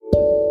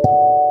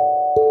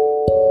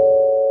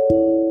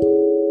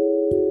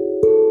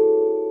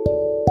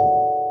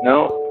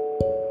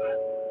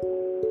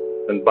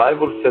when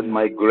Bible said,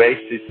 my grace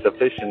is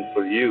sufficient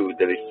for you,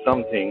 there is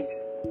something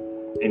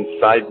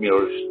inside me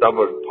or a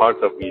stubborn part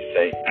of me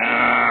saying,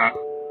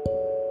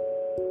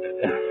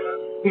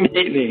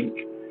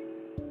 meaning,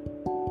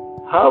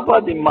 how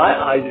about in my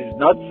eyes is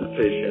not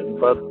sufficient,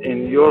 but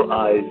in your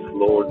eyes,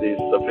 Lord, is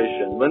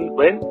sufficient.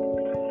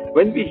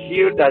 When we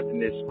hear that in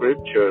the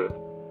scripture,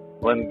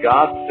 when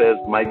God says,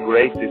 my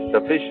grace is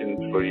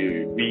sufficient for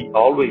you, we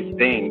always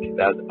think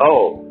that,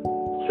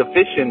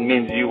 sufficient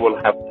means you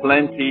will have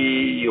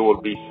plenty, you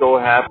will be so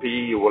happy,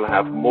 you will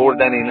have more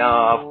than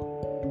enough,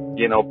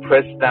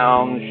 pressed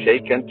down,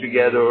 shaken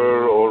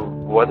together, or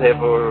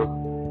whatever,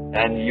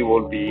 and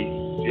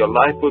your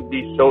life would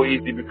be so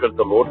easy because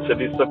the Lord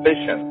said it's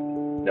sufficient.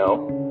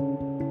 No.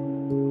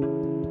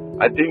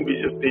 I think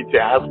we just need to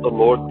ask the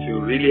Lord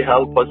to really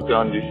help us to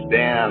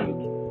understand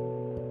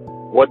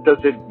what does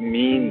it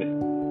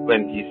mean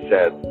when He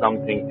says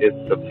something is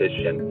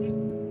sufficient.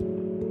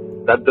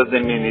 That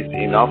doesn't mean it's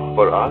enough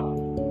for us,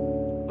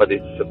 but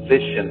it's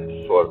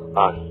sufficient for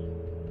us.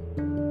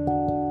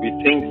 We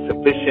think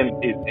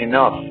sufficient is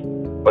enough,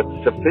 but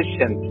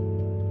sufficient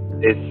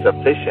is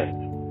sufficient.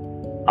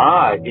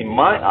 In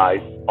my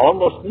eyes,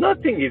 almost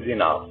nothing is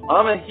enough.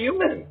 I'm a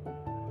human.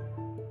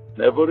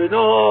 Never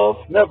enough,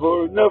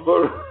 never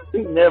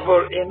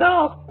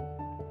enough,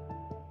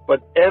 but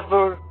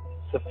ever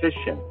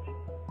sufficient.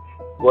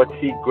 What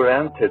He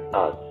granted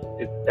us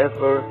is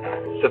ever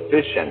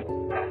sufficient.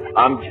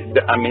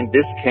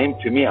 This came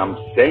to me, I'm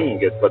saying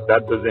it, but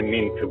that doesn't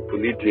mean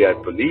completely I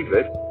believe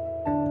it,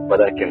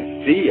 but I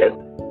can see it.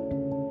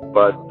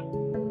 But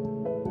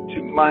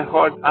to my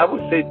heart, I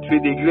would say to a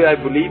degree I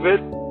believe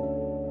it,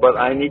 but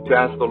I need to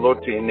ask the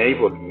Lord to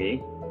enable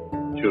me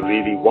to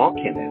really walk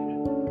in it.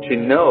 To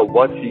know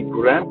what He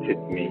granted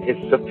me is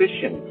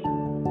sufficient.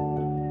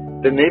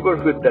 The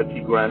neighborhood that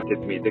He granted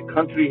me, the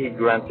country He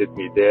granted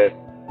me, the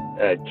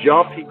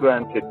job He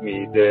granted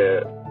me,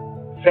 the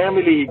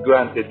family He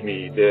granted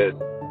me, the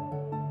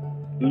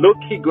look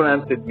He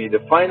granted me, the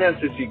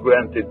finances He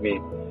granted me,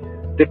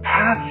 the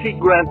path He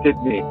granted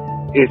me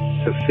is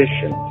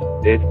sufficient.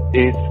 It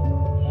is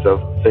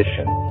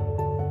sufficient.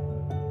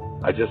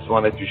 I just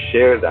wanted to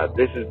share that.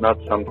 This is not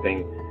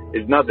something,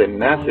 it's not a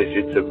message,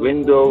 it's a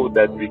window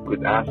that we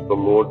could ask the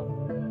Lord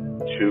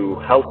to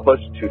help us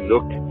to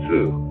look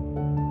through.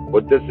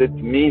 What does it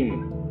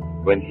mean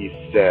when He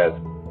says,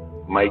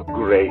 my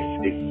grace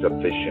is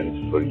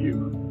sufficient for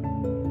you?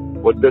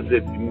 What does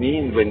it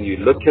mean when you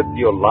look at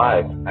your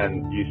life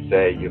and you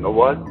say, you know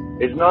what?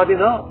 It's not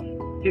enough.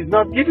 He's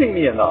not giving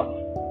me enough.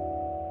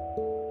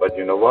 But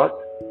you know what?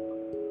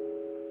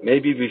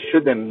 Maybe we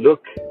shouldn't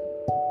look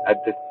at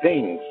the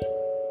things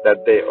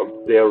that they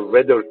are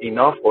whether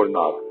enough or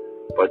not,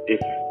 but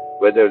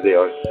whether they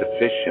are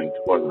sufficient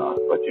or not.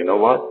 But you know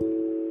what?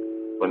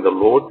 When the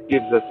Lord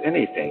gives us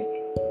anything,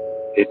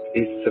 it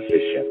is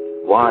sufficient.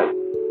 Why?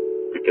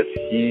 Because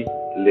He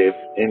lives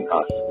in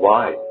us.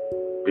 Why?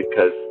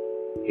 Because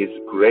His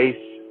grace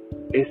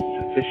is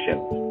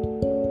sufficient.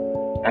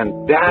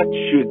 And that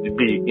should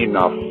be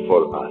enough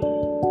for us.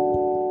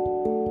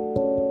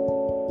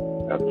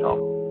 That's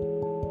all.